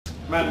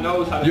Man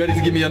knows how to. You ready to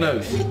give me your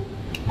nose?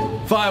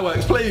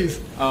 Fireworks, please.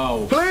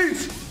 Oh.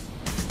 Please.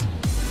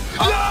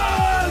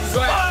 Yes!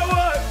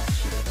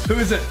 Fireworks! Who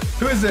is it?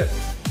 Who is it?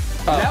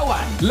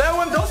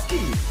 Lewandowski.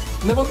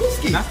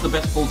 That's the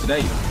best ball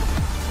today.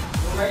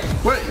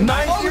 Wait,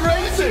 90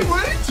 rating?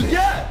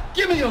 Yeah,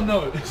 give me your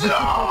nose.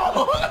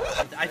 No!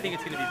 I think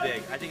it's gonna be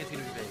big. I think it's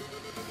gonna be big.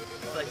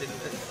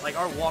 Like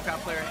our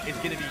walkout player is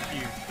gonna be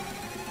huge.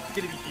 It's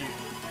gonna be huge.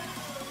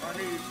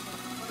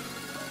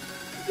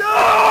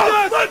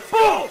 Yes! Let's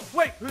go!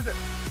 Wait, who's it?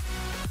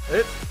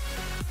 It's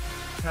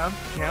Cam.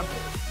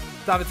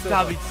 David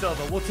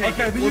Silva. We'll take it.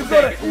 Okay, but We'll you've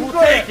got it. We'll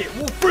take it.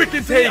 We'll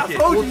freaking take it.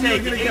 told We'll you you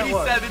take were it. gonna get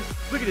one. 87.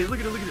 Look at it. Look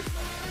at it. Look at it.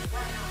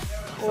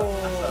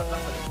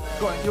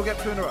 Go on, you'll get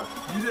 2 in a row.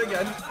 You do it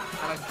again,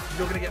 and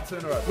you're gonna get 2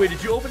 in a row. Wait,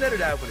 did you open it or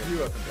did I open it?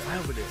 You opened it. I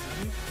opened it.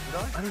 Did I?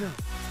 I don't know.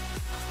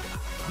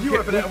 You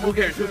opened it. Who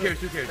cares? Who cares?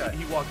 Who cares? Okay.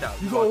 He walked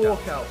out. You gotta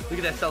walk out. Look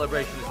at that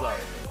celebration as well.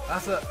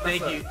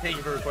 Thank you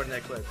for recording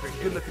that clip. Appreciate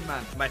it. Good looking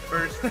man. My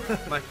first.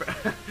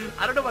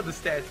 I don't know about the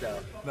stats though.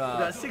 Nah.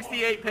 We got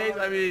 68 pace.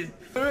 I mean,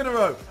 2 in a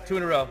row. 2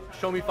 in a row.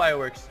 Show me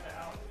fireworks.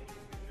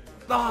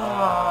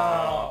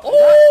 Oh!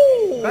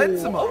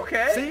 Benzema.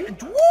 Okay. See?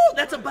 Whoa,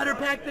 that's a better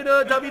pack than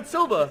David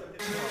Silva.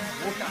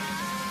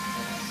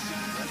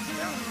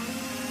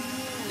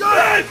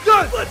 Yes!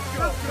 Yes! Let's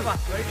go. Come on.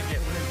 Please.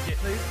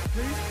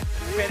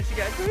 Spanish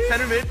guy.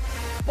 Center mid.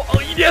 Oh,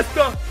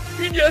 Iniesta.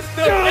 88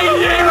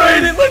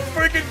 rated. Let's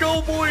freaking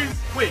go, boys.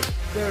 Wait.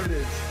 There it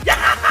is.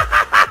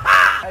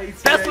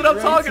 That's what I'm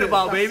talking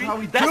about, baby.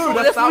 That's what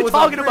we're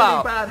talking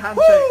about. Bad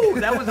handshake.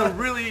 That was a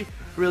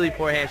really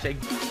poor handshake.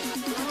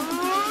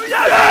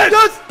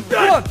 Yes!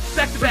 Come on.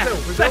 Back to back.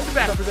 Back to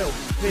back.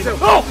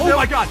 Oh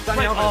my God.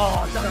 Daniel.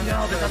 Oh, Daniel.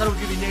 I thought it was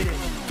gonna be Nate.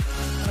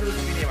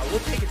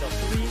 We'll take it though.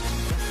 3.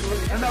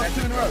 And that's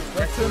 2 in a row.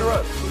 That's 2 in a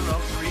row.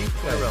 3 in a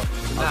row.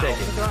 I'll take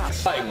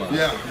it.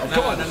 Yeah.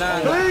 Come on,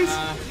 please.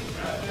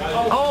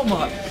 Oh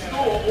my.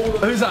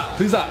 Who's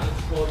that?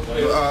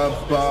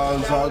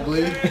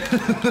 Ugly.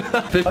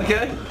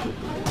 Okay.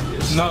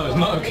 No, it's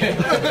not okay.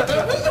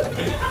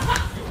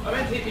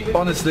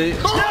 Honestly.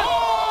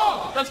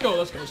 Let's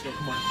go.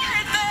 Come on.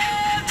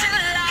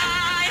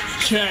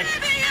 Check.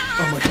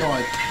 Oh my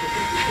God.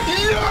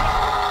 Yeah!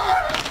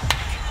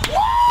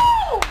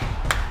 Woo!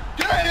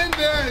 Get in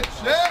there,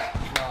 Chet.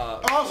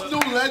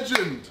 Arsenal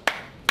legend.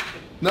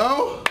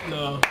 No?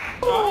 No.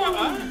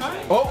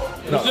 Oh.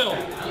 Brazil.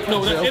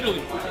 No, that's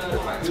Italy.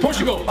 It's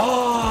Portugal.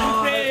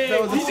 Oh.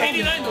 He's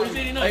 89 though. He's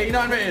 89.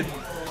 89 rated.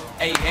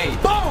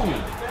 88. Boom!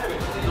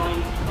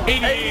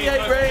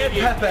 88 rated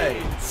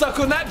Pepe. Suck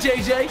on that,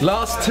 JJ.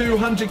 Last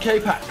 200k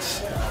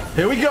packs.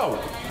 Here we go.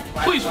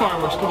 Please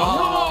fireworks. Come on. Oh.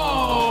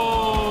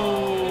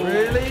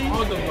 Really?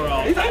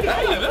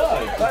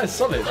 That is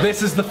solid.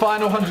 This is the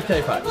final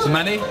 100k pack. So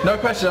many? No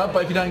pressure,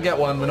 but if you don't get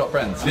one, we're not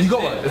friends. If you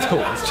got one, it's cool.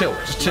 It's chill.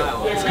 Just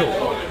chill. It's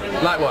cool.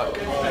 Light work.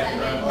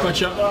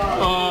 Pressure.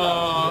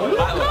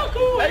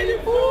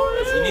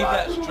 You need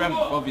that strength,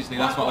 obviously.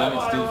 That's what I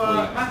meant to do for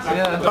you.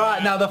 Yeah. All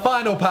right, now the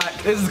final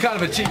pack. This is kind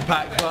of a cheap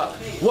pack, but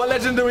what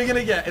legend are we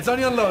gonna get? It's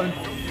only on loan,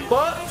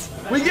 but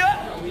we get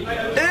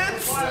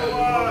it's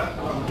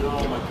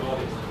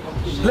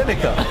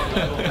Lineker.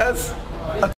 That's